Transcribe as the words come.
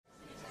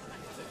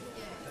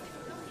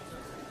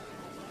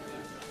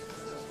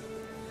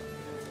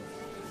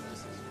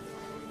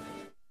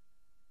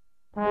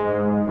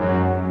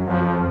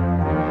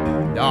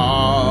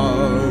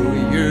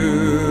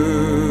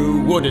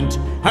couldn't.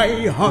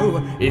 Hey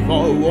ho, if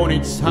I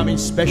wanted something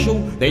special,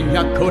 then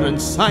you couldn't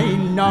say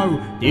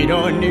no. Did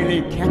I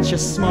nearly catch you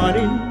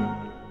smiling?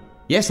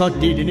 Yes, I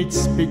did, and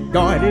it's big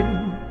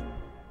guiding.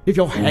 If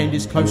your hand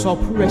is close, I'll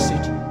press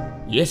it.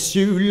 Yes,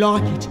 you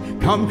like it,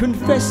 come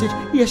confess it.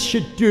 Yes,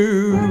 you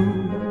do.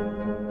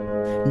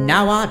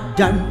 No, I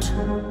don't.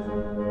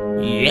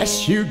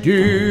 Yes, you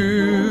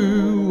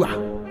do.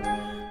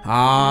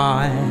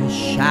 I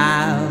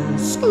shall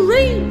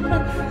scream,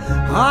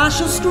 I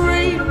shall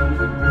scream,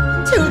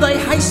 till they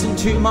hasten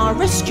to my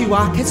rescue.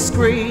 I can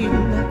scream,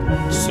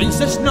 since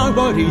there's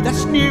nobody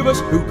that's near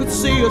us who could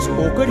see us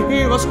or could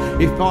hear us.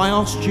 If I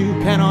asked you,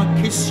 can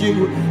I kiss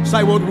you?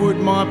 Say, what would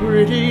my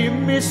pretty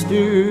miss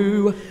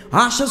do?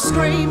 I shall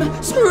scream,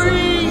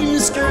 scream,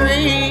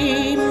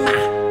 scream.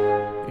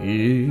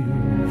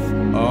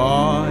 If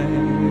I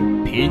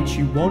pinch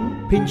you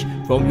one pinch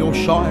from your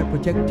shy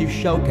protective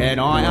shell, can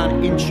I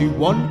uninch you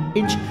 1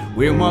 inch?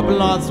 Will my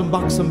blithesome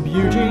buxom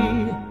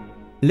beauty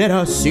let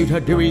her suitor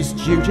do his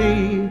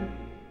duty?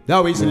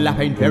 Though his lap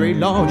ain't very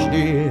large,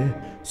 dear,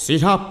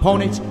 sit up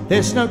on it,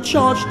 there's no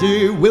charge,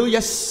 dear. Will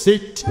you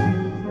sit?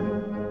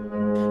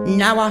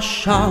 No, I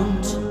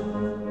shan't.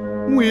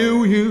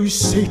 Will you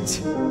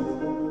sit?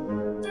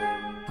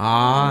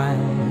 I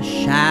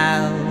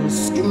shall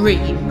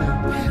scream,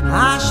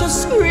 I shall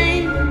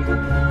scream,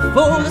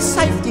 for the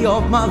safety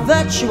of my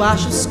virtue I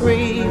shall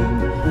scream.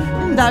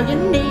 Though your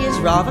knee is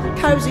rather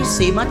cosy,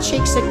 see my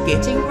cheeks are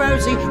getting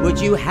rosy.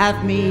 Would you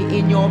have me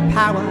in your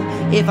power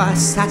if I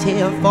sat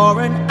here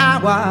for an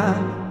hour?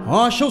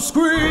 I shall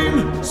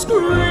scream,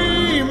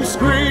 scream,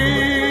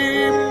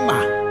 scream.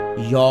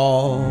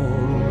 You're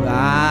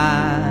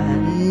a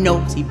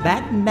naughty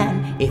bad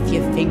man if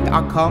you think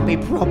I can't be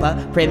proper,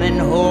 prim and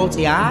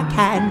haughty. I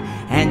can,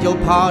 and you'll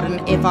pardon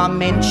if I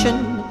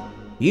mention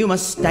you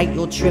must state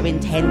your true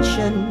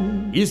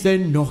intention. Is there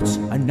not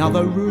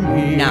another room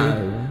here?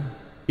 No.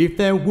 If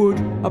there would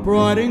a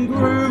bride and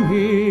groom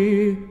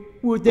here,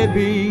 would there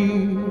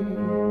be?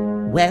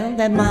 Well,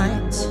 there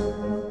might.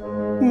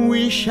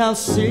 We shall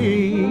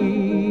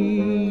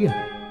see.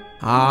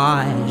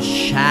 I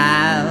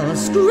shall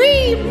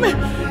scream,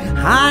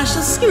 I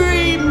shall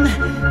scream,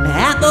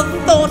 at the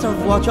thought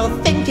of what you're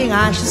thinking.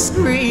 I shall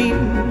scream.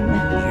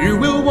 You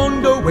will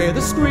wonder where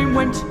the scream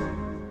went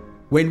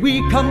when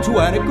we come to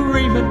an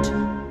agreement.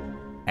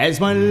 As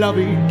my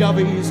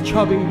lovey-dovey's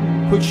chubby,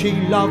 could she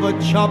love a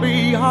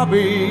chubby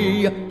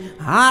hubby?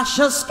 I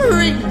shall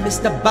scream,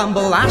 Mr.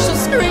 Bumble, I shall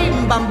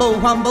scream, Bumble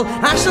Wumble,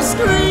 I shall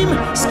scream,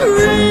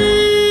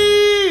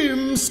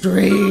 scream,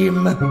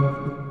 scream.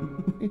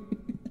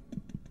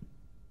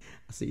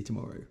 I'll see you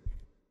tomorrow.